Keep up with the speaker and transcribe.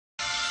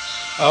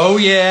Oh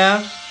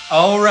yeah,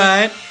 all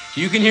right.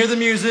 You can hear the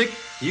music.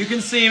 You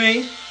can see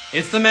me.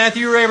 It's the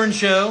Matthew Raborn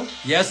Show.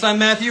 Yes, I'm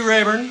Matthew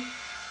Raborn.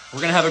 We're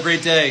going to have a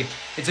great day.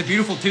 It's a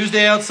beautiful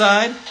Tuesday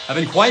outside. I've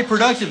been quite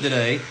productive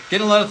today,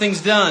 getting a lot of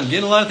things done,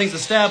 getting a lot of things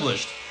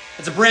established.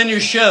 It's a brand new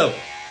show.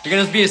 You're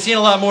going to be seeing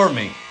a lot more of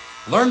me.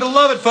 Learn to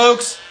love it,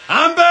 folks.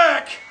 I'm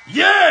back.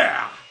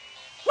 Yeah.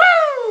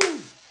 Woo!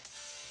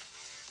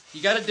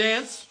 You got to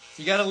dance.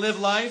 You got to live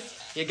life.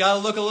 You got to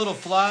look a little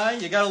fly.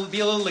 You got to be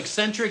a little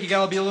eccentric. You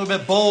got to be a little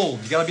bit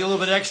bold. You got to be a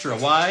little bit extra.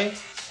 Why?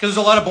 Because there's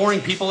a lot of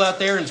boring people out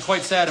there, and it's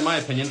quite sad in my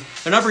opinion.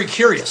 They're not very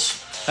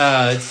curious.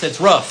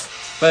 It's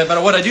rough.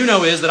 But what I do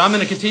know is that I'm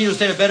in a continual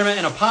state of betterment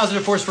and a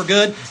positive force for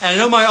good. And I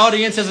know my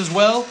audience is as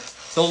well.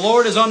 The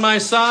Lord is on my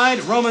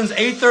side. Romans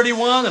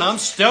 8:31, and I'm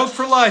stoked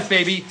for life,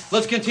 baby.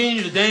 Let's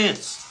continue to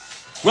dance.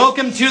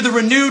 Welcome to the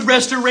Renewed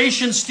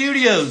Restoration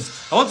Studios.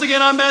 Once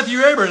again, I'm Matthew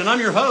Raborn, and I'm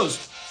your host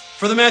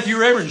for the Matthew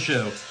Raborn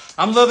Show.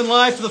 I'm loving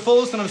life to the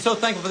fullest, and I'm so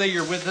thankful that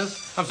you're with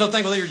us. I'm so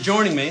thankful that you're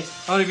joining me.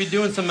 I'm going to be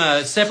doing some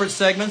separate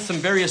segments, some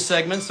various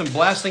segments, some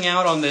blasting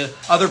out on the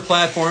other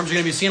platforms. You're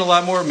going to be seeing a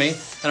lot more of me,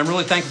 and I'm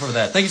really thankful for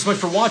that. Thank you so much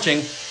for watching.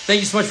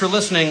 Thank you so much for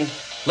listening.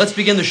 Let's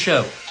begin the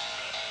show.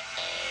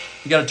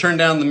 You got to turn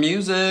down the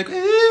music,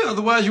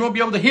 otherwise you won't be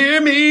able to hear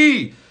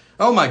me.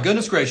 Oh my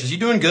goodness gracious, you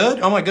doing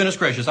good? Oh my goodness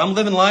gracious, I'm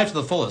living life to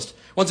the fullest.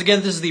 Once again,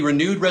 this is the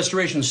Renewed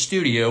Restoration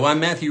Studio. I'm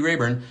Matthew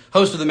Raborn,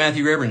 host of the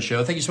Matthew Raborn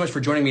Show. Thank you so much for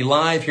joining me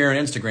live here on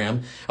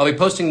Instagram. I'll be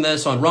posting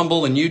this on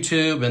Rumble and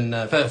YouTube and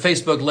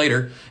Facebook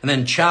later, and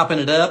then chopping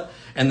it up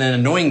and then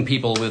annoying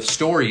people with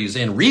stories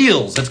and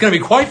reels. It's going to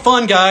be quite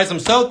fun, guys. I'm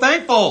so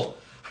thankful.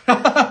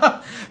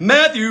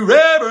 Matthew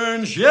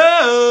Raborn Show.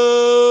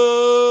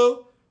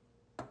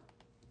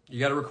 You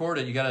got to record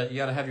it. You got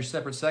to have your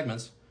separate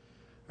segments.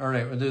 All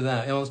right, we'll do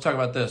that. Let's talk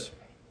about this.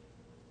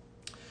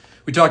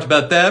 We talked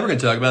about that. We're going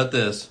to talk about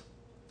this.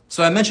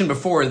 So I mentioned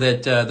before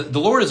that the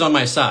Lord is on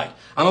my side.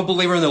 I'm a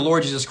believer in the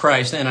Lord Jesus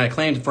Christ, and I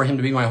claim for him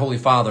to be my Holy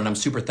Father, and I'm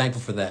super thankful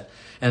for that.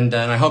 And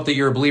I hope that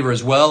you're a believer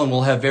as well, and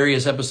we'll have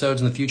various episodes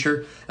in the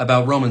future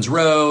about Romans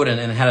Road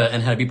and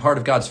how to be part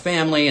of God's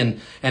family and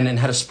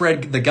how to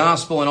spread the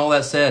gospel and all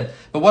that said.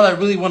 But what I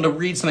really wanted to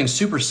read something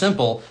super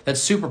simple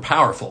that's super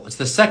powerful. It's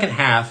the second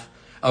half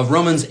of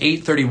Romans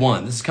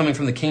 8:31. This is coming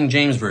from the King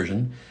James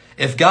Version.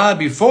 If God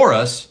be for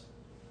us,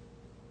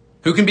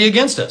 who can be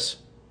against us?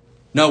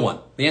 No one.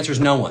 The answer is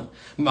no one.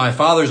 My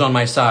father's on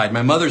my side.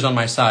 My mother's on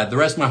my side. The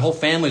rest of my whole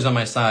family's on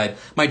my side.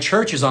 My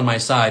church is on my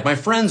side. My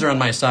friends are on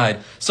my side.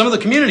 Some of the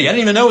community I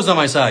didn't even know was on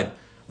my side.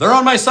 They're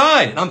on my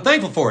side, and I'm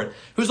thankful for it.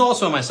 Who's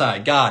also on my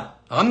side? God.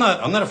 I'm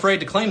not afraid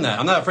to claim that.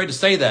 I'm not afraid to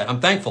say that. I'm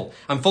thankful.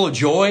 I'm full of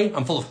joy.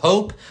 I'm full of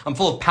hope. I'm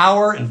full of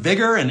power and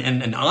vigor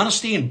and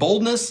honesty and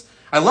boldness.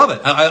 I love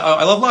it.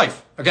 I love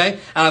life, okay?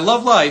 And I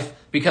love life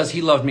because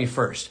he loved me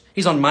first.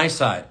 He's on my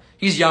side.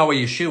 He's Yahweh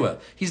Yeshua.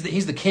 He's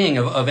the king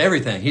of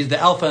everything. He's the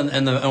Alpha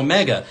and the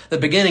Omega, the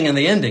beginning and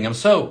the ending. I'm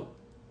so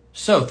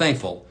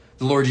thankful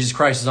the Lord Jesus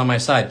Christ is on my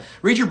side.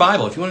 Read your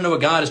Bible. If you want to know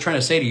what God is trying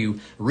to say to you,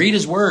 read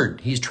his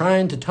word. He's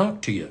trying to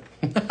talk to you.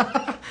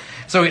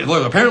 So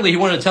apparently he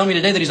wanted to tell me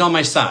today that he's on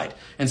my side.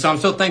 And so I'm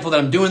so thankful that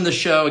I'm doing this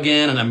show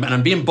again, and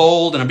I'm being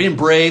bold, and I'm being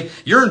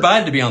brave. You're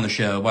invited to be on the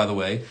show, by the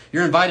way.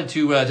 You're invited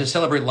to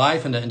celebrate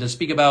life and to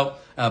speak about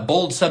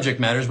bold subject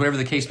matters, whatever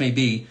the case may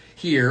be,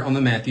 here on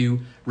the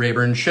Matthew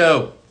Raborn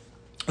Show.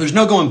 There's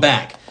no going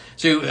back.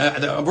 So I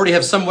already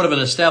have somewhat of an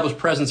established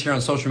presence here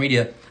on social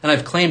media, and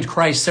I've claimed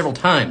Christ several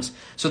times.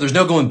 So there's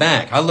no going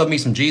back. I love me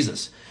some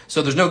Jesus.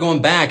 So there's no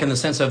going back in the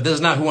sense of this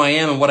is not who I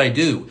am and what I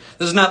do.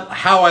 This is not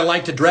how I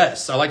like to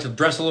dress. I like to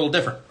dress a little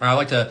different. Or I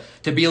like to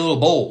be a little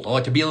bold. I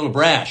like to be a little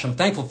brash. I'm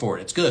thankful for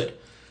it. It's good.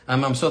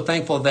 I'm so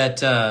thankful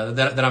that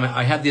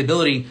I have the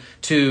ability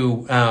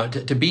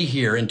to be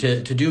here and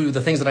to do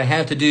the things that I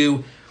have to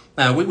do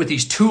with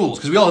these tools,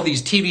 because we all have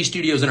these TV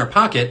studios in our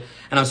pocket,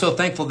 and I'm so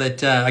thankful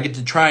that I get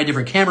to try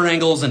different camera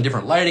angles and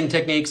different lighting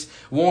techniques,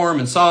 warm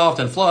and soft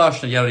and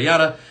flush and yada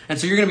yada. And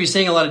so you're going to be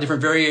seeing a lot of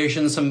different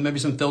variations, maybe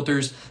some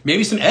filters,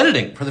 maybe some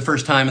editing for the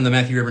first time in the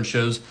Matthew Raborn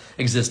Show's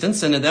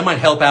existence, and that might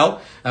help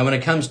out when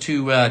it comes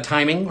to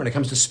timing, when it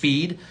comes to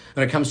speed,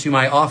 when it comes to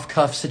my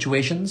off-cuff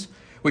situations,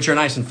 which are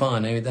nice and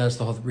fun. I mean, that's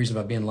the whole reason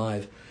about being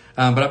live.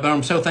 But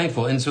I'm so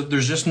thankful, and so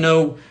there's just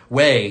no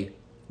way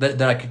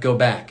that I could go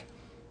back.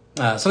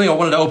 Something I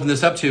wanted to open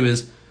this up to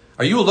is,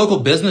 are you a local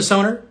business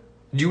owner?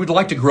 You would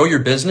like to grow your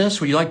business?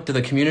 Would you like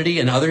the community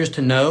and others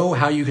to know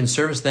how you can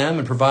service them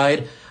and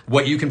provide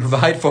what you can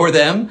provide for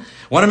them?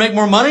 Want to make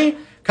more money?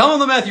 Come on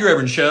the Matthew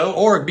Raborn Show,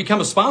 or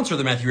become a sponsor of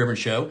the Matthew Raborn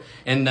Show,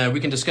 and we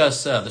can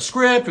discuss the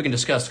script, we can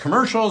discuss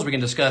commercials, we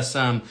can discuss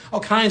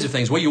all kinds of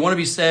things, what you want to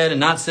be said and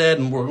not said,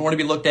 and what want to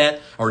be looked at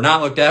or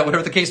not looked at,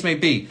 whatever the case may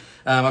be.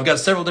 I've got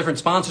several different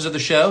sponsors of the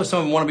show. Some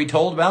of them want to be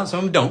told about, some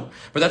of them don't.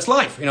 But that's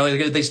life. You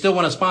know, they still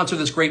want to sponsor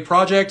this great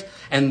project,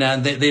 and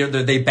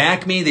they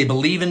back me, they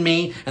believe in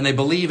me, and they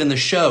believe in the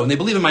show, and they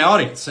believe in my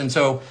audience. And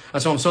so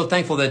I'm so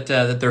thankful that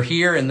they're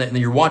here and that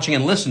you're watching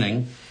and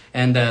listening.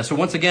 And so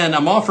once again,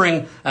 I'm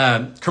offering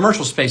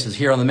commercial spaces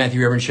here on the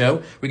Matthew Raborn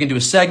Show. We can do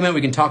a segment.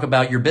 We can talk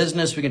about your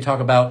business. We can talk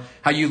about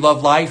how you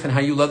love life and how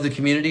you love the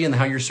community and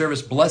how your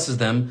service blesses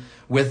them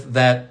with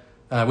that,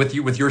 with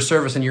your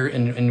service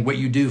and what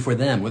you do for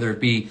them, whether it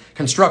be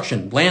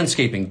construction,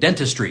 landscaping,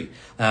 dentistry,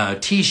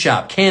 tea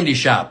shop, candy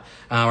shop.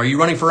 Are you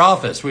running for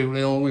office? We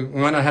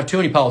might not have too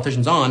many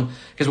politicians on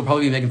because we'll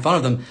probably be making fun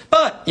of them.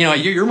 But,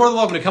 you're more than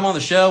welcome to come on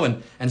the show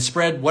and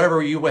spread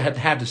whatever you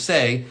have to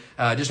say.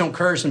 Just don't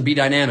curse and be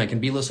dynamic and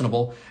be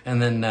listenable.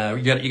 And then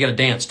you got to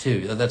dance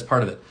too. That's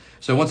part of it.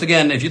 So once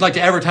again, if you'd like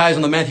to advertise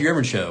on the Matthew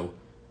Raborn Show,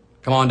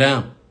 come on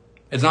down.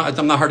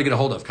 I'm not hard to get a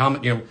hold of.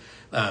 Comment,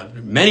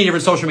 many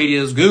different social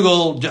medias.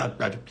 Google,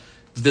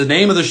 the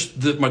name of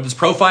this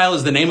profile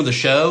is the name of the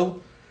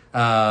show.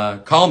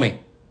 Call me.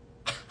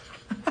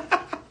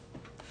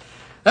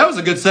 That was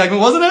a good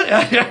segment, wasn't it?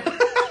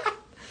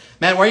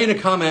 Matt, why are you going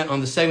to comment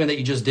on the segment that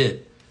you just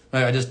did?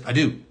 I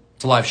do.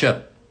 It's a live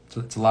show.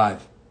 It's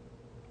live.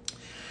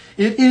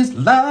 It is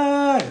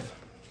live.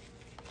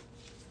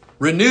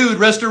 Renewed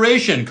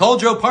restoration. Call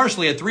Joe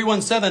Parsley at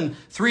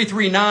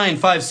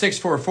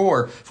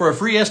 317-339-5644 for a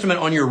free estimate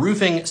on your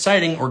roofing,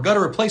 siding, or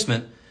gutter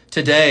replacement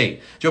today.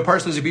 Joe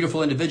Parsley is a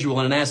beautiful individual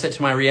and an asset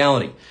to my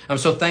reality. I'm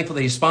so thankful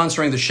that he's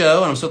sponsoring the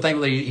show, and I'm so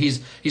thankful that he's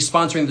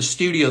sponsoring the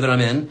studio that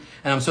I'm in,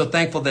 and I'm so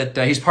thankful that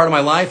he's part of my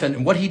life,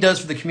 and what he does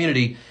for the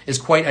community is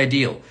quite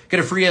ideal. Get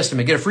a free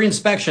estimate, get a free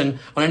inspection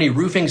on any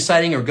roofing,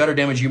 siding, or gutter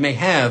damage you may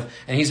have,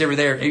 and he's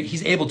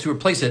able to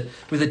replace it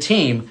with a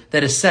team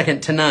that is second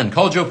to none.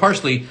 Call Joe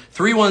Parsley,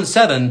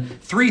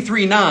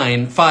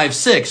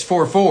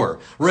 317-339-5644.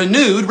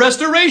 Renewed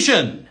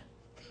restoration.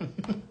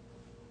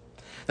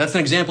 That's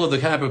an example of the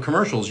type of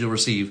commercials you'll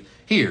receive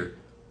here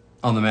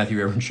on the Matthew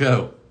Raborn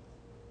Show.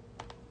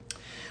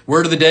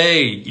 Word of the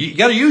day. You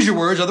got to use your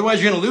words, otherwise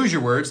you're going to lose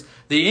your words.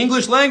 The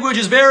English language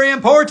is very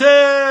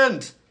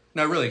important.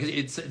 No, really, because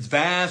it's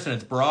vast and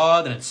it's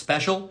broad and it's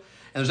special.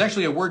 And there's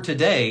actually a word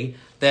today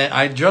that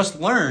I just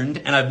learned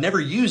and I've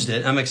never used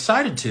it. I'm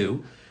excited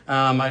to.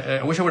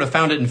 I wish I would have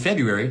found it in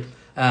February.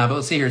 But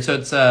let's see here. So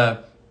it's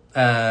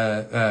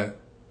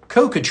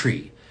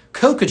coquetry.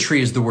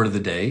 Coquetry is the word of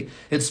the day.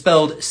 It's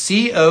spelled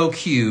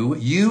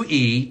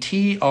Coquetry.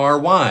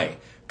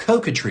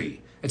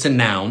 Coquetry. It's a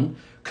noun.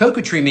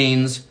 Coquetry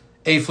means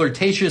a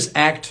flirtatious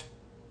act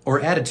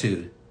or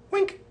attitude.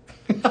 Wink.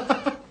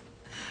 No,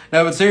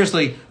 but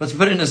seriously, let's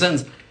put it in a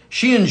sentence.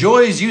 She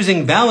enjoys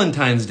using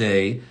Valentine's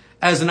Day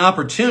as an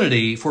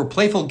opportunity for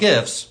playful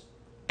gifts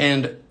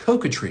and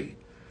coquetry.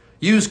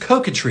 Use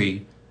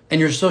coquetry in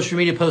your social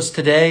media posts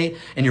today,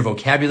 in your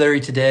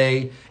vocabulary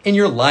today, in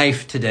your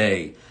life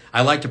today.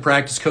 I like to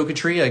practice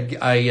coquetry.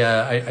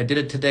 I did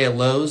it today at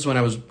Lowe's when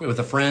I was with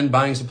a friend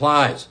buying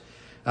supplies.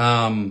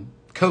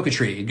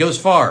 Coquetry. It goes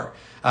far.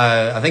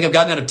 I think I've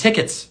gotten out of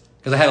tickets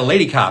because I had a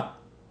lady cop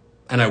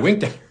and I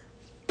winked at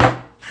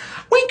her.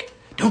 Wink!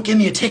 Don't give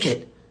me a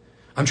ticket.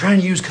 I'm trying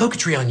to use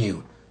coquetry on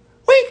you.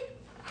 Wink!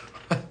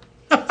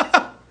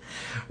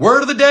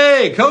 Word of the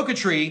day.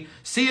 Coquetry.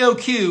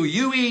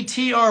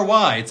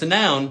 Coquetry. It's a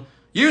noun.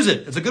 Use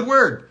it. It's a good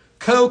word.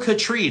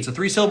 Coquetry. It's a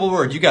 3-syllable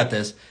word. You got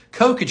this.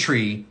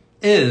 Coquetry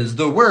is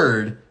the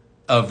word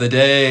of the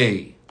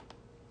day.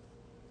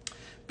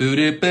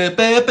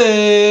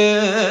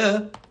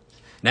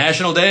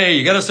 National Day.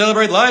 You got to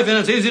celebrate life, and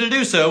it's easy to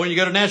do so when you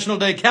go to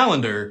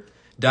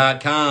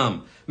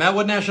nationaldaycalendar.com. Matt,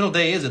 what national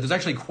day is it? There's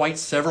actually quite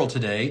several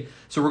today,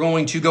 so we're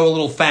going to go a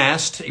little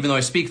fast, even though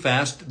I speak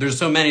fast. There's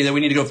so many that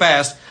we need to go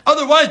fast.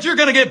 Otherwise, you're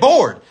going to get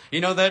bored.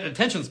 You know that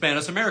attention span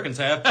us Americans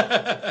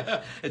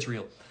have. It's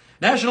real.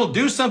 National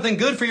Do Something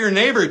Good for Your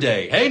Neighbor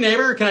Day. Hey,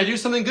 neighbor, can I do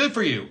something good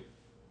for you?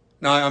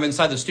 No, I'm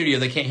inside the studio.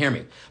 They can't hear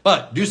me.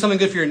 But do something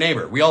good for your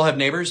neighbor. We all have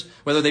neighbors,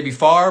 whether they be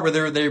far,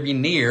 whether they be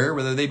near,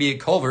 whether they be at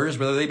Culver's,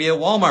 whether they be at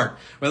Walmart,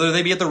 whether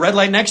they be at the red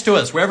light next to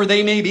us, wherever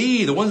they may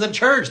be, the ones at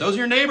church. Those are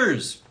your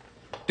neighbors.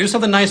 Do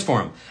something nice for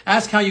them.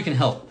 Ask how you can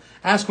help.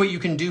 Ask what you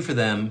can do for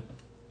them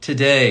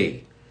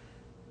today.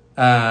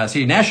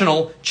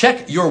 National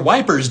Check Your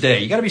Wipers Day.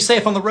 You got to be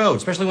safe on the road,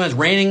 especially when it's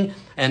raining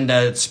and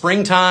it's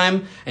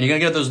springtime, and you're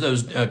going to get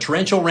those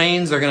torrential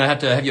rains. They're going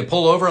to have you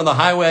pull over on the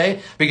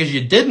highway because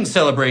you didn't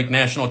celebrate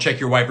National Check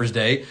Your Wipers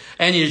Day,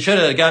 and you should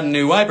have gotten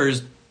new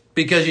wipers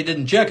because you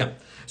didn't check them.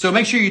 So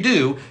make sure you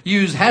do.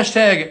 Use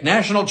hashtag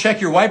National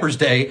Check Your Wipers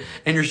Day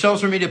in your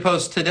social media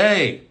posts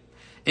today.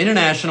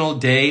 International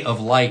Day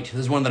of Light. This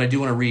is one that I do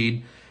want to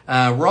read.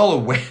 We're all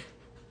aware.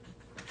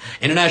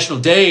 International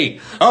Day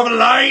of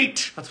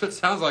Light. That's what it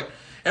sounds like.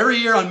 Every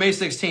year on May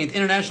 16th,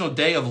 International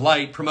Day of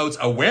Light promotes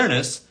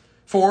awareness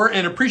for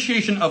and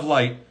appreciation of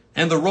light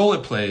and the role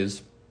it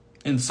plays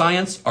in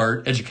science,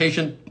 art,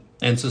 education,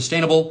 and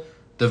sustainable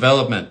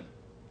development.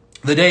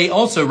 The day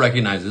also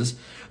recognizes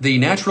the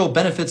natural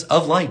benefits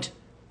of light,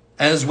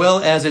 as well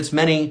as its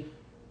many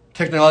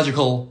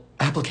technological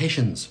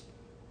applications.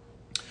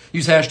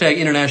 Use hashtag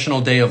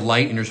International Day of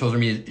Light in your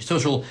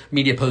social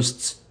media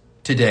posts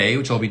today,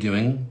 which I'll be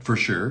doing for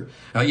sure.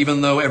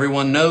 Even though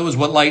everyone knows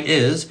what light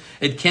is,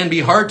 it can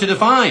be hard to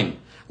define.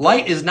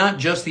 Light is not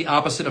just the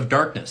opposite of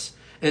darkness.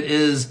 It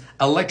is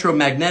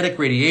electromagnetic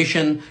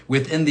radiation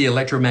within the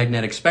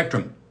electromagnetic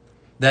spectrum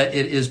that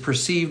it is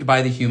perceived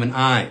by the human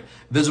eye.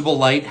 Visible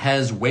light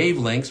has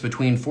wavelengths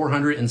between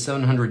 400 and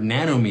 700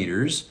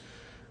 nanometers.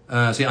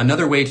 See,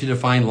 another way to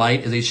define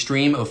light is a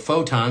stream of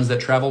photons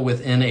that travel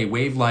within a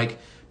wave-like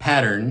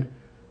pattern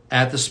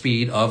at the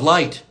speed of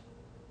light.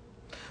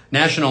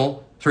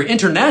 International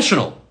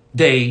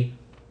Day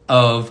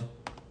of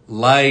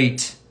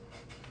Light.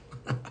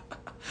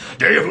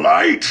 Day of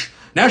Light.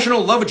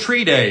 National Love a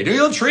Tree Day. Do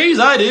you love trees?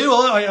 I do.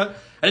 Well, I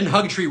didn't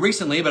hug a tree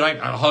recently, but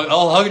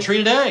I'll hug a tree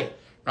today.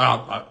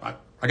 I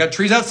got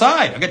trees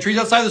outside. I got trees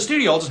outside the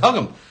studio. I'll just hug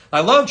them.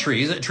 I love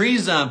trees.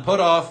 Trees put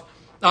off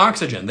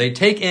oxygen. They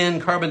take in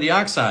carbon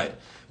dioxide.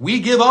 We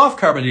give off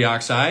carbon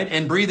dioxide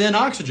and breathe in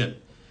oxygen.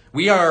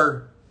 We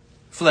are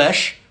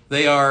flesh.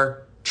 They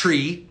are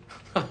tree.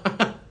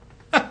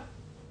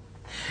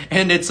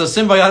 And it's a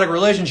symbiotic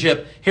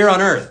relationship here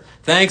on Earth.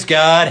 Thanks,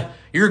 God.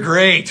 You're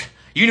great.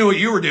 You knew what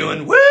you were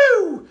doing.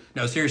 Woo!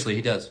 No, seriously,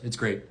 he does. It's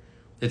great.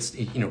 It's,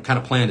 kind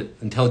of planned it.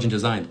 Intelligent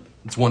design.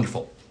 It's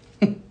wonderful.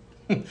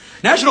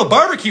 National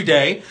Barbecue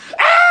Day.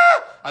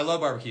 Ah! I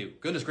love barbecue.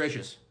 Goodness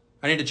gracious.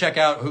 I need to check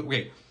out.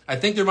 I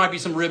think there might be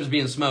some ribs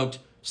being smoked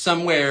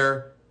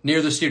somewhere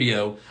near the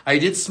studio. I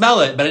did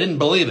smell it, but I didn't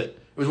believe it.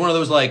 It was one of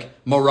those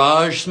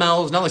mirage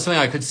smells. Not like something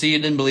I could see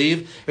and didn't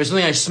believe. It was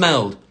something I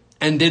smelled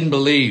and didn't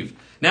believe.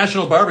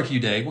 National Barbecue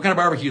Day. What kind of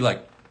barbecue you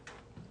like?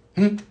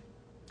 Comment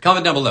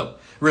down below.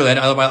 Really,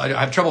 I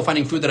have trouble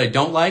finding food that I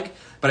don't like,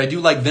 but I do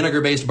like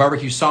vinegar-based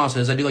barbecue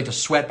sauces. I do like to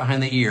sweat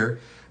behind the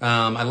ear.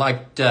 I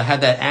like to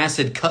have that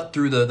acid cut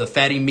through the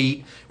fatty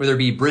meat, whether it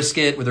be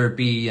brisket, whether it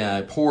be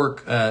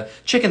pork.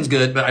 Chicken's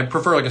good, but I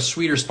prefer a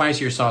sweeter,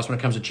 spicier sauce when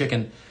it comes to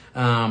chicken.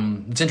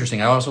 It's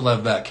interesting. I also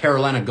love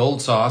Carolina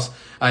Gold sauce.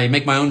 I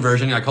make my own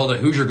version. I called it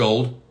Hoosier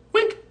Gold.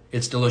 Wink.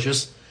 It's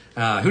delicious.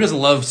 Who doesn't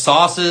love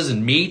sauces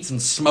and meats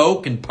and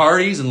smoke and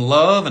parties and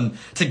love and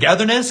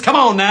togetherness? Come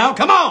on now.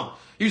 Come on.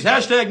 Use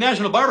hashtag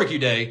National Barbecue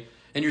Day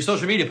in your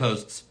social media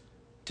posts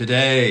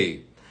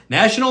today.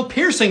 National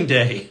Piercing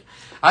Day.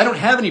 I don't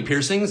have any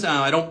piercings.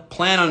 I don't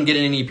plan on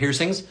getting any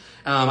piercings.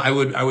 I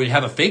would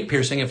have a fake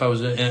piercing if I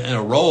was in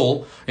a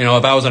role,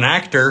 if I was an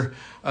actor.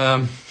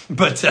 No,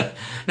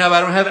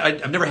 I don't have.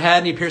 I've never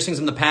had any piercings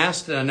in the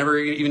past. Never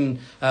even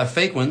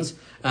fake ones.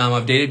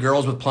 I've dated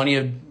girls with plenty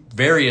of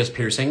various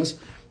piercings.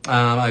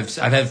 I've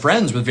had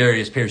friends with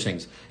various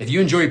piercings. If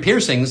you enjoy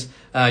piercings,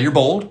 you're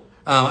bold.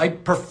 I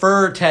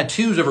prefer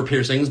tattoos over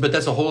piercings, but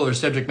that's a whole other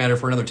subject matter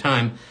for another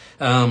time.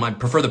 I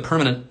prefer the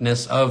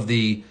permanentness of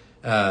the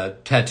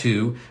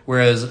tattoo,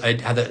 whereas I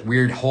had that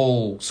weird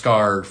hole,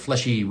 scar,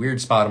 fleshy,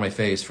 weird spot on my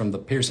face from the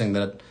piercing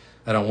that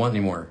I don't want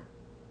anymore.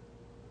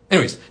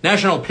 Anyways,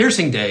 National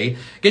Piercing Day.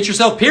 Get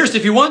yourself pierced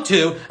if you want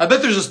to. I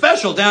bet there's a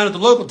special down at the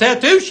local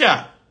tattoo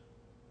shop.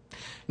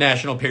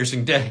 National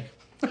Piercing Day.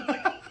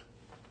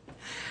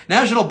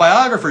 National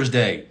Biographers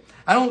Day.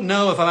 I don't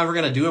know if I'm ever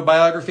going to do a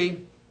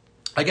biography.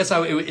 I guess I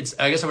would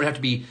have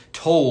to be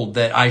told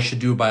that I should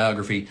do a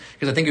biography,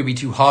 because I think it would be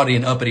too haughty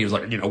and uppity. It was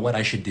like, what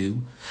I should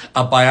do?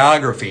 A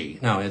biography.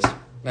 No,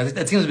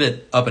 that seems a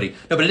bit uppity.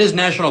 No, but it is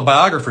National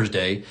Biographers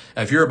Day.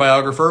 If you're a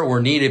biographer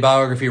or need a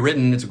biography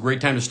written, it's a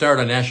great time to start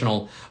on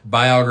National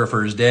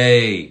Biographers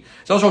Day.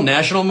 It's also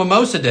National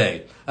Mimosa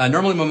Day.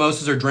 Normally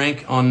mimosas are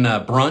drank on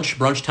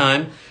brunch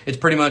time. It's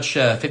pretty much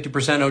 50%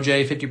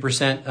 OJ,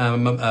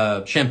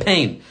 50%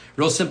 champagne.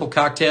 Real simple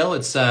cocktail.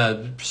 It's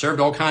served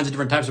all kinds of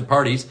different types of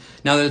parties.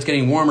 Now that it's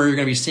getting warmer, you're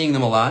going to be seeing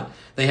them a lot.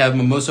 They have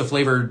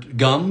mimosa-flavored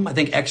gum, I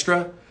think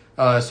extra.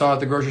 I saw at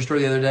the grocery store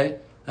the other day.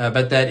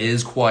 But that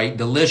is quite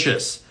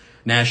delicious.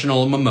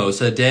 National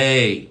Mimosa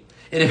Day.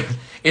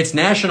 It's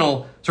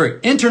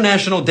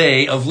International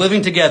Day of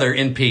Living Together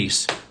in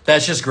Peace.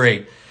 That's just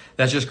great.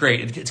 That's just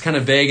great. It's kind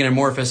of vague and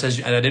amorphous.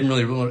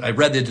 I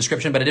read the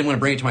description, but I didn't want to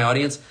bring it to my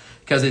audience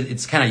because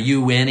it's kind of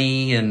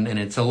UN-y and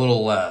it's a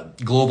little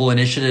global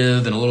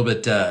initiative and a little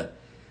bit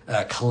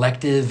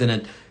collective,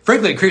 and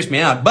frankly it creeps me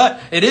out. But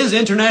it is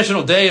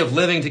International Day of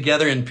Living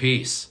Together in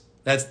Peace.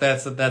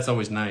 That's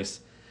always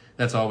nice.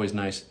 That's always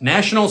nice.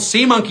 National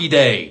Sea Monkey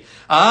Day.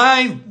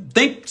 I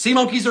think sea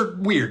monkeys are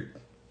weird.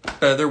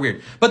 They're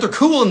weird, but they're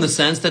cool in the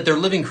sense that they're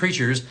living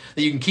creatures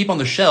that you can keep on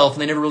the shelf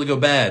and they never really go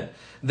bad.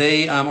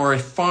 They are a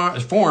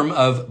form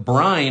of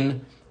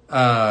brine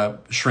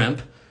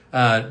shrimp.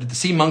 The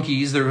sea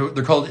monkeys,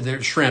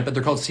 they're shrimp, but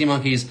they're called sea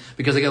monkeys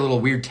because they got a little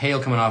weird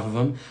tail coming off of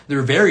them.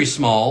 They're very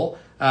small.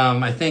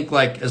 I think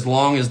as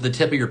long as the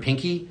tip of your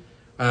pinky.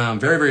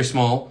 Very, very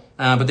small.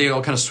 But they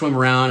all kind of swim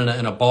around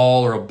in a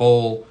ball or a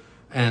bowl.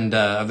 And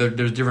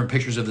there's different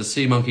pictures of the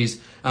sea monkeys.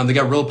 They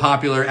got real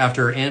popular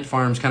after ant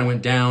farms kind of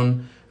went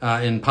down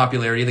in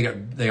popularity.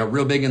 They got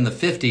real big in the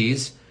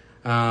 50s.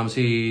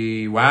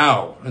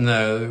 Wow. And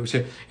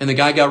the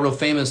guy got real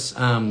famous.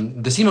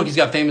 The sea monkeys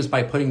got famous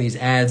by putting these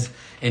ads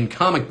in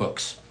comic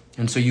books.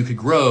 And so you could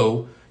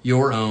grow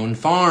your own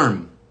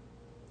farm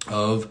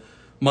of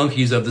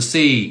monkeys of the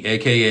sea,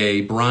 aka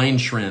brine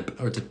shrimp,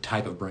 or it's a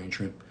type of brine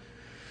shrimp.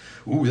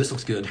 Ooh, this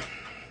looks good.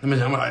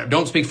 I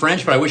don't speak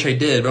French, but I wish I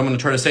did, but I'm going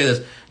to try to say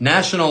this.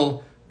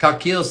 National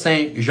Coquille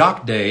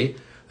Saint-Jacques Day.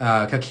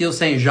 Coquille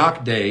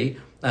Saint-Jacques Day.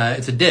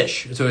 It's a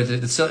dish. So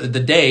it's the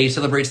day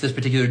celebrates this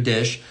particular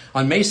dish.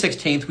 On May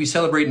 16th, we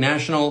celebrate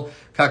National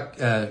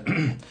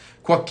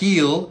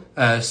Coquille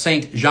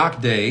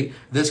Saint-Jacques Day.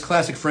 This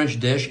classic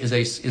French dish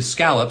is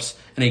scallops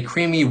in a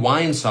creamy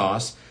wine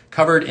sauce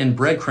covered in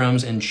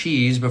breadcrumbs and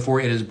cheese before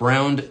it is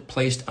browned,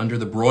 placed under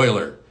the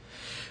broiler.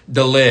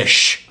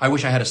 Delish. I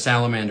wish I had a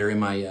salamander in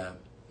my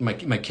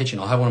kitchen.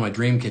 I'll have one in my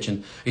dream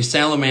kitchen. A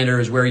salamander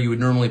is where you would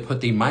normally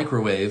put the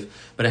microwave,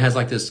 but it has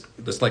like this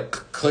like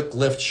click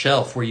lift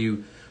shelf where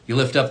you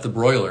lift up the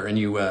broiler and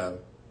you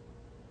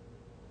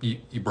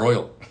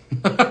broil.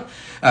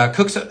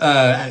 Cooks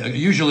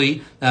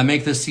usually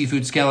make this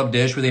seafood scallop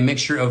dish with a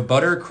mixture of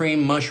butter,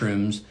 cream,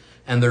 mushrooms,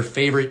 and their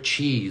favorite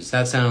cheese.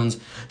 That sounds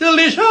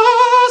delicious.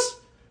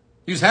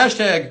 Use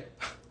hashtag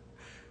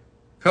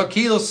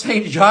Coquille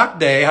Saint-Jacques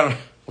Day. I'll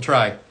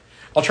try.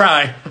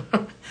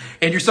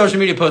 And your social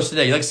media posts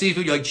today. You like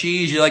seafood, you like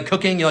cheese, you like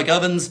cooking, you like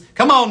ovens.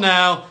 Come on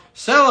now.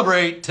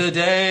 Celebrate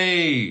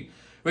today.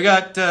 We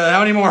got, how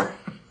many more?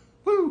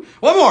 Woo.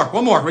 One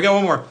more. We got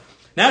one more.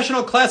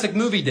 National Classic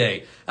Movie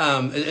Day.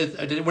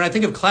 When I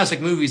think of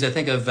classic movies, I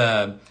think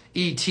of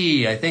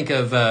E.T., I think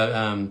of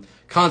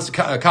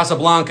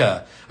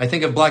Casablanca, I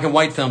think of black and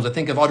white films, I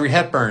think of Audrey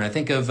Hepburn, I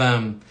think of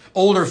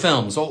older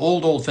films,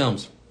 old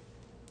films.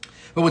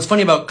 But what's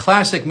funny about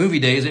classic movie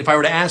days, if I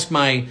were to ask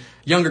my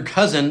younger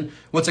cousin,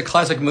 what's a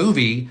classic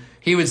movie,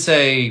 he would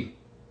say,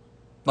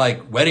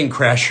 like, Wedding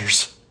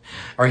Crashers.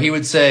 Or he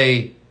would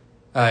say,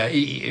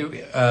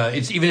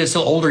 it's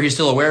still older, he's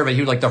still aware of it.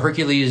 He would like the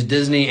Hercules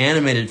Disney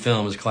animated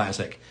film is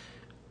classic.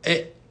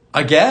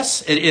 I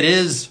guess it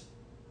is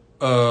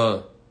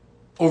over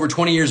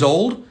 20 years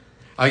old.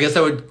 I guess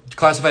that would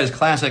classify as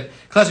classic.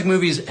 Classic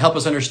movies help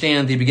us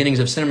understand the beginnings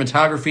of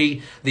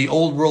cinematography, the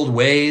old world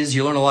ways.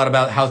 You learn a lot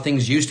about how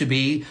things used to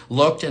be,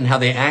 looked, and how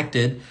they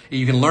acted.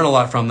 You can learn a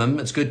lot from them.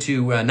 It's good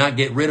to not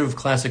get rid of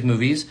classic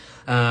movies,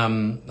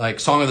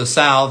 like Song of the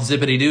South,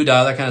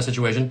 Zippity-Doo-Dah, that kind of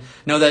situation.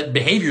 Know that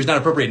behavior is not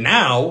appropriate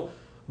now,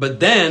 but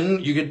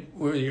then it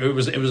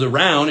was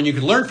around and you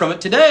could learn from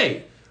it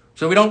today.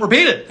 So we don't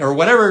repeat it, or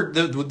whatever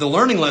the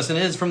learning lesson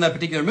is from that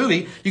particular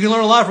movie. You can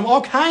learn a lot from all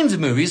kinds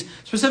of movies,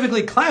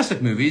 specifically classic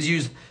movies.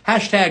 Use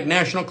hashtag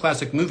National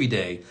Classic Movie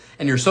Day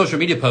in your social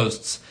media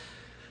posts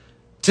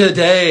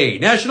today.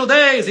 National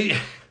Day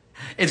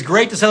it's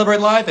great to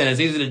celebrate life, and it's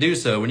easy to do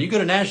so when you go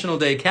to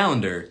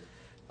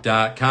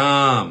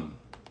nationaldaycalendar.com.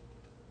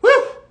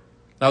 Woo!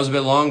 That was a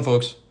bit long,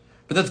 folks,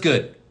 but that's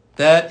good.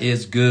 That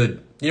is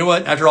good. You know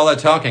what? After all that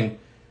talking,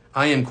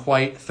 I am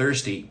quite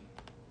thirsty.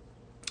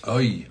 Oh,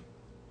 yeah.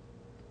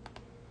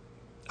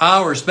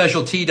 Our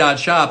Special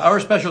Tea.shop. Our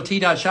Special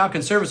Tea.shop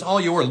can service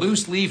all your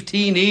loose leaf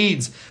tea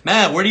needs.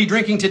 Matt, what are you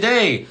drinking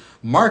today?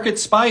 Market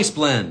Spice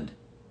Blend.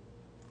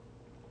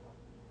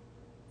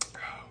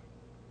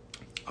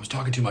 I was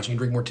talking too much. I need to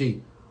drink more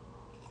tea.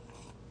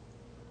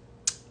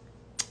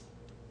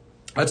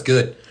 That's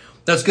good.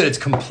 That's good. It's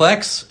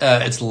complex.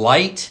 It's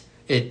light.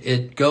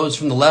 It goes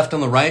from the left on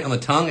the right on the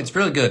tongue. It's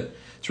really good.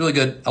 It's really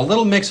good. A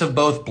little mix of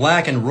both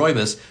black and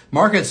rooibos.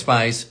 Market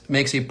Spice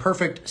makes a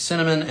perfect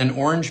cinnamon and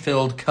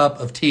orange-filled cup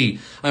of tea.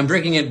 I'm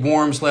drinking it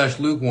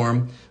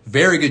warm/lukewarm.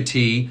 Very good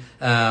tea.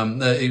 A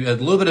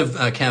little bit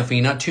of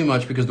caffeine, not too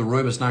much because the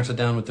rooibos knocks it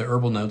down with the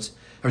herbal notes,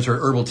 or sorry,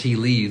 herbal tea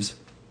leaves.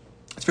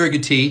 It's very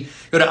good tea.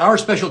 Go to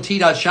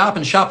ourspecialtea.shop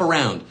and shop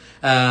around.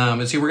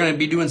 See, we're going to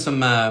be doing some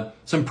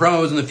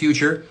promos in the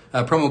future,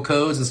 promo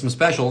codes and some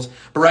specials.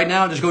 But right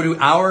now, just go to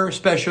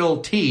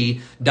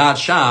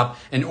ourspecialtea.shop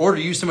and order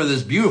you some of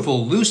this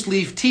beautiful loose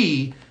leaf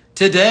tea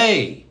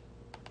today.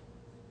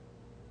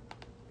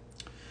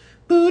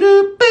 Boom,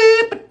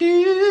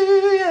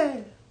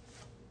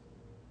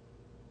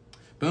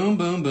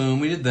 boom,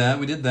 boom. We did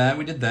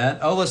that.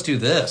 Oh, let's do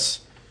this.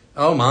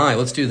 Oh my,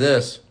 let's do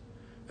this.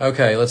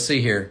 Okay, let's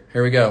see here.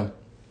 Here we go.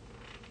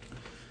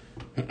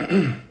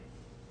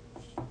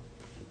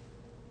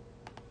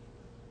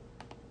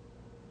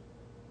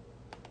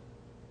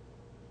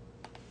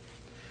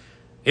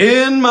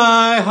 In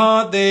my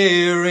heart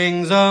there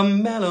rings a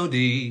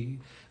melody.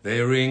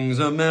 There rings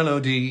a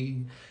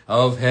melody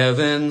of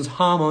heaven's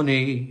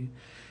harmony.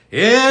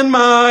 In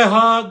my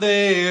heart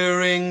there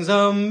rings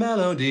a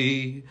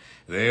melody.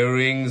 There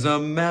rings a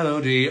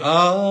melody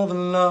of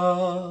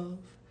love.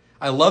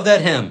 I love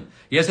that hymn.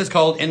 Yes, it's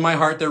called In My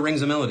Heart There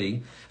Rings a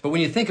Melody. But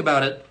when you think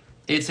about it,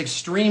 it's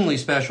extremely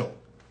special.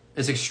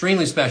 It's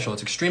extremely special.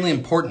 It's extremely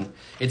important.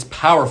 It's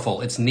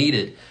powerful. It's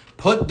needed.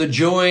 Put the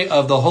joy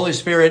of the Holy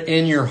Spirit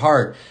in your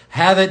heart.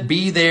 Have it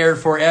be there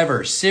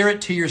forever. Sear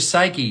it to your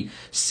psyche.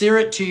 Sear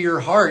it to your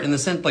heart in the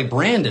sense, like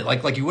brand it,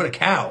 like you would a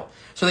cow.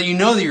 So that you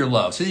know that you're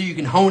loved. So that you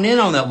can hone in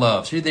on that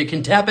love. So that you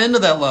can tap into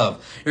that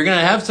love. You're going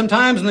to have some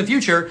times in the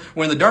future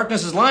when the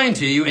darkness is lying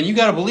to you and you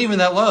got to believe in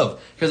that love.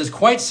 Because it's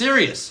quite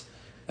serious.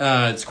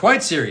 It's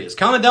quite serious.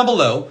 Comment down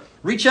below.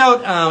 Reach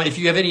out if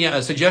you have any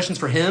suggestions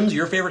for hymns,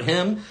 your favorite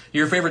hymn,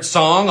 your favorite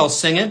song. I'll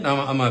sing it.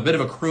 I'm a bit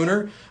of a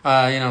crooner.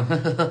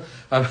 I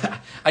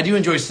do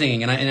enjoy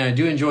singing, and I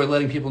do enjoy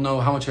letting people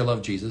know how much I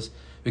love Jesus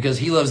because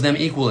he loves them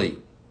equally.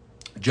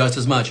 just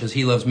as much as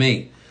he loves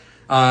me.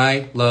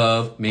 I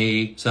love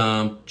me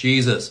some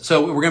Jesus.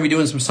 So we're going to be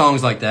doing some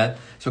songs like that.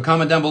 So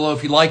comment down below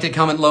if you liked it.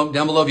 Comment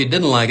down below if you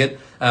didn't like it.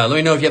 Let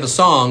me know if you have a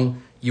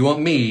song you want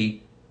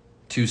me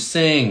to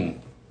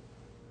sing.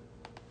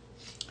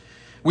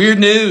 Weird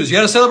news. You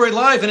got to celebrate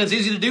life, and it's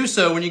easy to do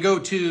so when you go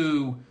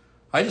to...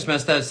 I just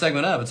messed that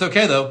segment up. It's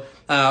okay, though.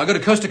 I'll go to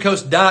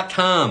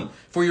coasttocoast.com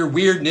for your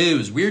weird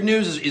news. Weird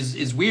news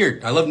is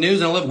weird. I love news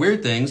and I love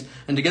weird things.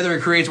 And together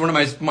it creates one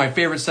of my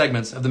favorite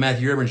segments of the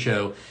Matthew Raborn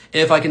Show,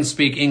 if I can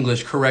speak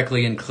English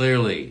correctly and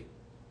clearly.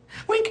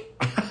 Wink.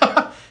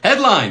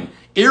 Headline.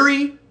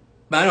 Eerie.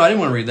 I know, I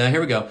didn't want to read that.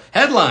 Here we go.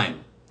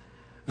 Headline.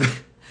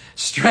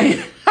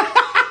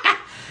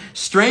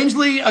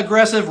 Strangely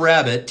aggressive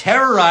rabbit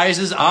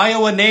terrorizes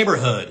Iowa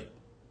neighborhood.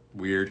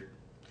 Weird.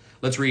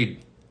 Let's read.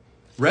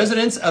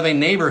 Residents of a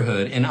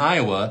neighborhood in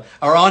Iowa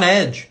are on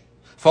edge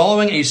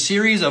following a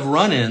series of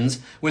run-ins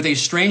with a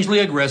strangely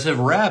aggressive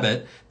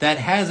rabbit that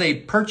has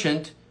a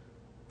penchant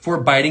for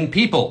biting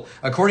people.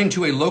 According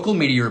to a local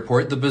media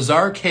report, the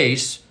bizarre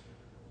case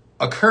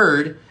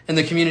occurred in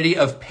the community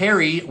of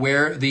Perry,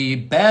 where the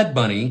Bad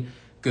Bunny,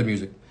 good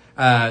music,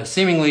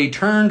 seemingly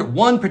turned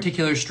one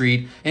particular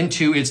street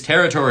into its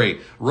territory.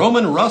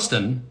 Roman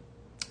Rustin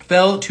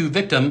fell to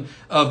victim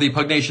of the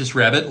pugnacious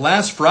rabbit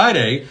last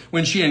Friday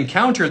when she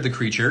encountered the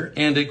creature,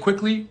 and it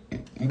quickly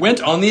went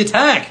on the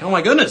attack. Oh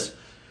my goodness.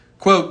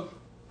 Quote,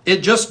 "It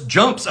just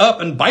jumps up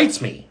and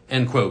bites me,"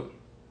 end quote.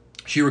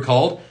 She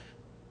recalled,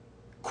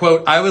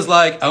 quote, "I was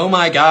like, oh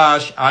my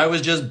gosh, I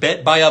was just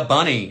bit by a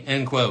bunny,"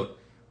 end quote.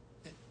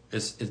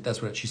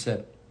 That's what she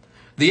said.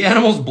 The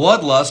animal's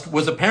bloodlust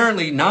was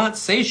apparently not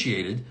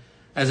satiated,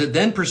 as it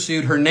then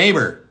pursued her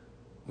neighbor.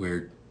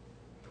 Weird.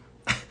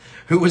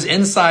 Who was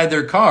inside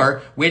their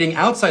car, waiting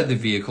outside the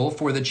vehicle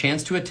for the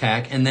chance to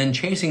attack, and then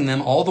chasing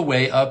them all the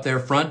way up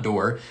their front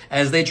door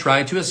as they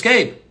tried to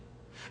escape.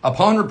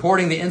 Upon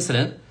reporting the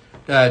incident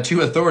to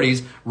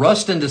authorities,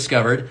 Rustin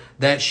discovered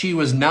that she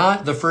was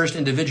not the first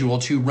individual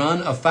to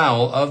run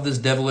afoul of this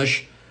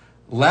devilish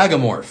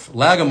lagomorph.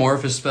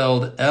 Lagomorph is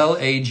spelled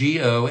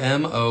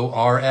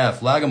Lagomorf.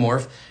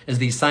 Lagomorph is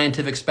the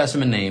scientific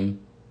specimen name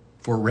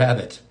for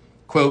rabbit.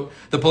 Quote,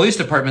 "The police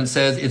department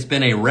says it's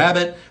been a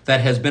rabbit that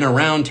has been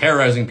around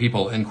terrorizing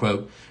people," end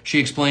quote. She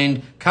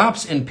explained,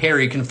 cops in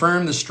Perry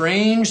confirmed the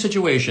strange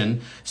situation,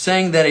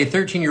 saying that a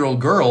 13-year-old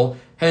girl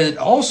had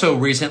also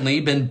recently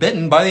been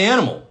bitten by the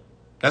animal.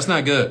 That's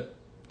not good.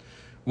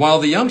 While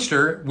the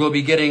youngster will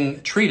be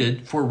getting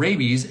treated for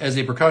rabies as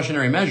a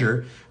precautionary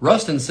measure,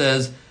 Rustin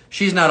says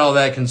she's not all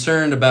that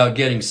concerned about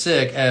getting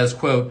sick, as,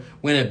 quote,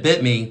 "When it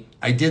bit me,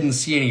 I didn't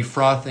see it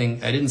frothing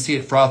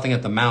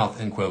at the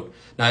mouth," end quote.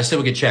 Now, I still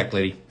will get checked,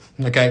 lady.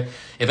 Okay?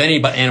 If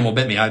any animal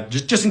bit me,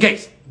 just in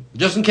case,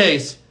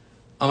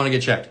 I'm going to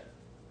get checked.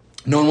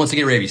 No one wants to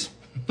get rabies.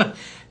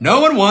 No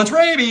one wants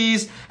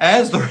rabies.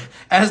 As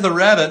the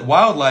rabbit,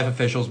 wildlife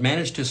officials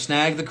managed to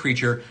snag the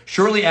creature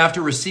shortly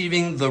after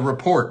receiving the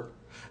report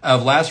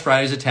of last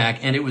Friday's attack,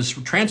 and it was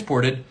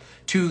transported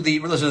to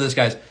listen to this,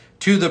 guys,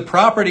 to the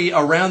property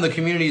around the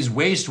community's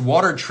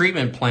wastewater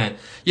treatment plant.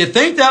 You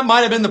think that might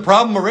have been the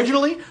problem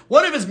originally?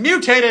 What if it's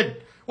mutated?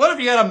 What if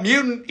you got a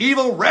mutant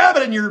evil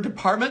rabbit in your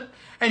department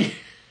and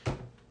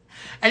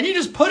you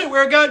just put it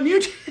where it got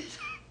mutated?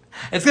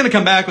 It's going to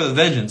come back with a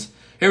vengeance.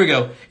 Here we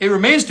go. It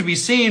remains to be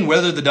seen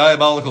whether the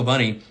diabolical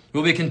bunny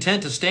will be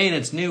content to stay in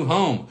its new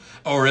home,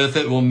 or if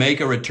it will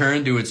make a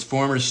return to its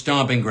former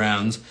stomping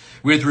grounds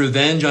with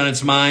revenge on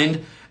its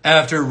mind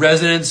after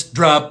residents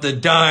drop the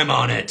dime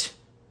on it.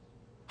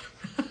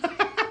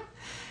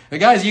 But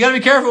guys, you got to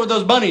be careful with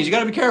those bunnies. You got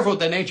to be careful with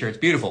that nature. It's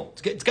beautiful.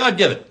 It's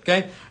God-given,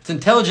 okay? It's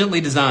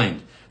intelligently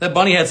designed. That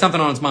bunny had something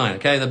on its mind,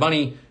 okay? The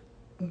bunny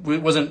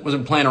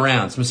wasn't playing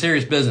around. Some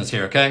serious business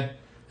here, okay?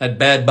 That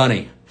bad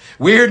bunny.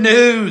 Weird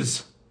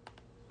news.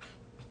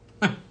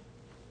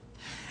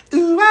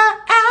 Ooh, ah,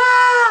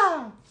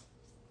 ah.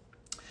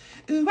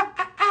 Ooh, ah,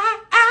 ah,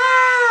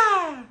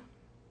 ah.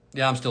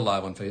 Yeah, I'm still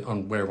live on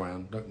wherever I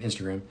am,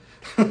 Instagram.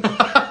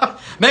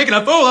 Making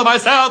a fool of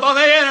myself on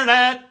the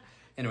internet.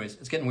 Anyways,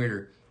 it's getting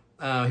weirder.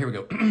 Here we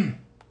go.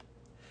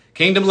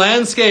 Kingdom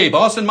Landscape,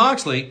 Austin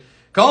Moxley.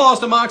 Call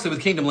Austin Moxley with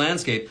Kingdom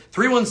Landscape,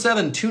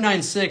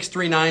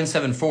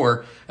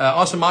 317-296-3974.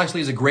 Austin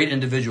Moxley is a great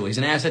individual. He's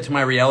an asset to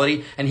my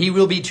reality, and he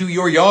will be to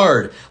your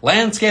yard.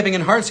 Landscaping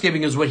and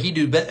hardscaping is what he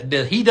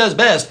does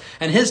best,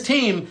 and his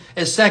team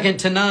is second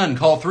to none.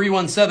 Call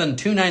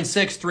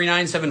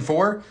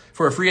 317-296-3974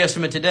 for a free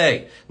estimate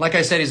today. Like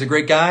I said, he's a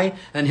great guy,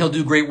 and he'll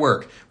do great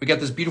work. We got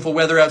this beautiful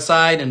weather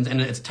outside,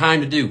 and it's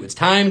time to do. It's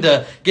time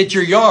to get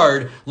your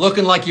yard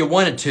looking like you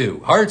want it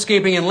to.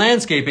 Hardscaping and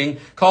landscaping,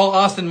 call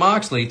Austin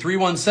Moxley,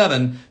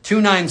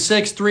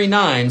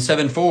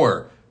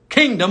 317-296-3974.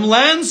 Kingdom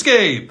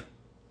Landscape.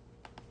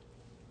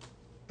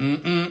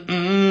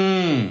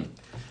 We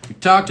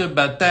talked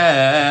about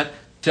that.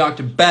 Talked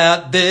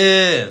about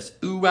this.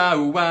 Ooh wah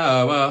ooh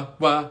wah wah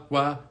wah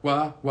wah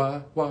wah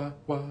wah wah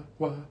wah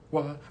wah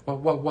wah wah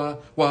wah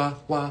wah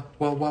wah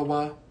wah wah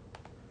wah.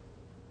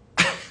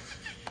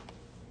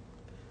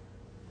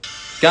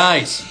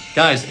 Guys,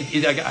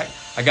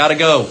 I gotta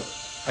go.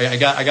 I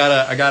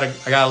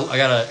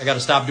gotta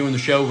stop doing the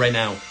show right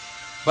now.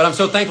 But I'm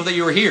so thankful that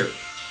you are here.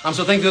 I'm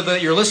so thankful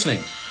that you're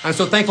listening. I'm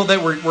so thankful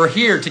that we're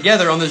here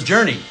together on this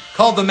journey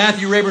called the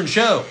Matthew Raborn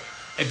Show.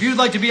 If you'd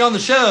like to be on the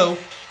show,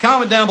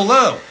 comment down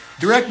below.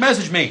 Direct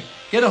message me.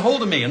 Get a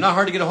hold of me. I'm not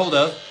hard to get a hold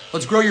of.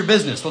 Let's grow your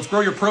business. Let's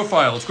grow your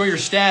profile. Let's grow your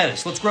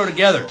status. Let's grow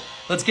together.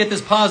 Let's get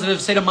this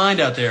positive state of mind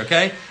out there,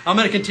 okay? I'm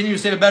going to continue to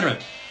state of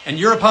betterment. And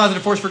you're a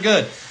positive force for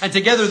good. And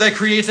together that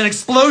creates an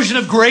explosion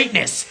of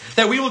greatness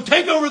that we will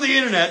take over the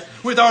internet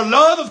with our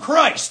love of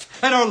Christ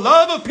and our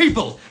love of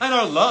people and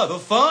our love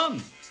of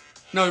fun.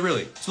 No,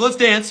 really. So let's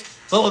dance.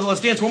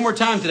 Let's dance one more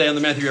time today on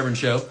the Matthew Raborn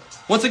Show.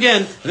 Once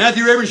again, the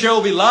Matthew Raborn Show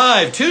will be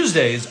live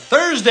Tuesdays,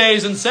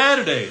 Thursdays, and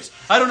Saturdays.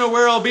 I don't know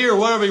where I'll be or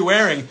what I'll be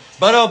wearing,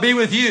 but I'll be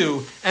with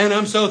you, and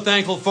I'm so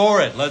thankful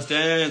for it. Let's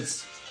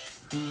dance.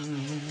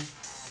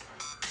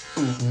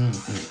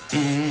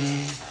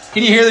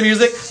 Can you hear the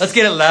music? Let's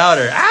get it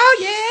louder. Oh,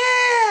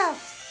 yeah!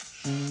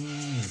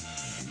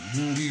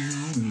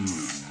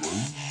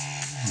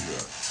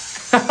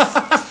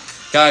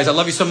 Guys, I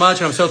love you so much,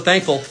 and I'm so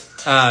thankful.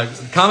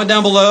 Comment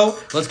down below.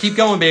 Let's keep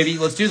going, baby.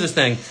 Let's do this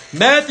thing.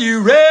 Matthew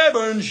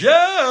Raborn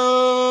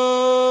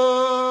Show!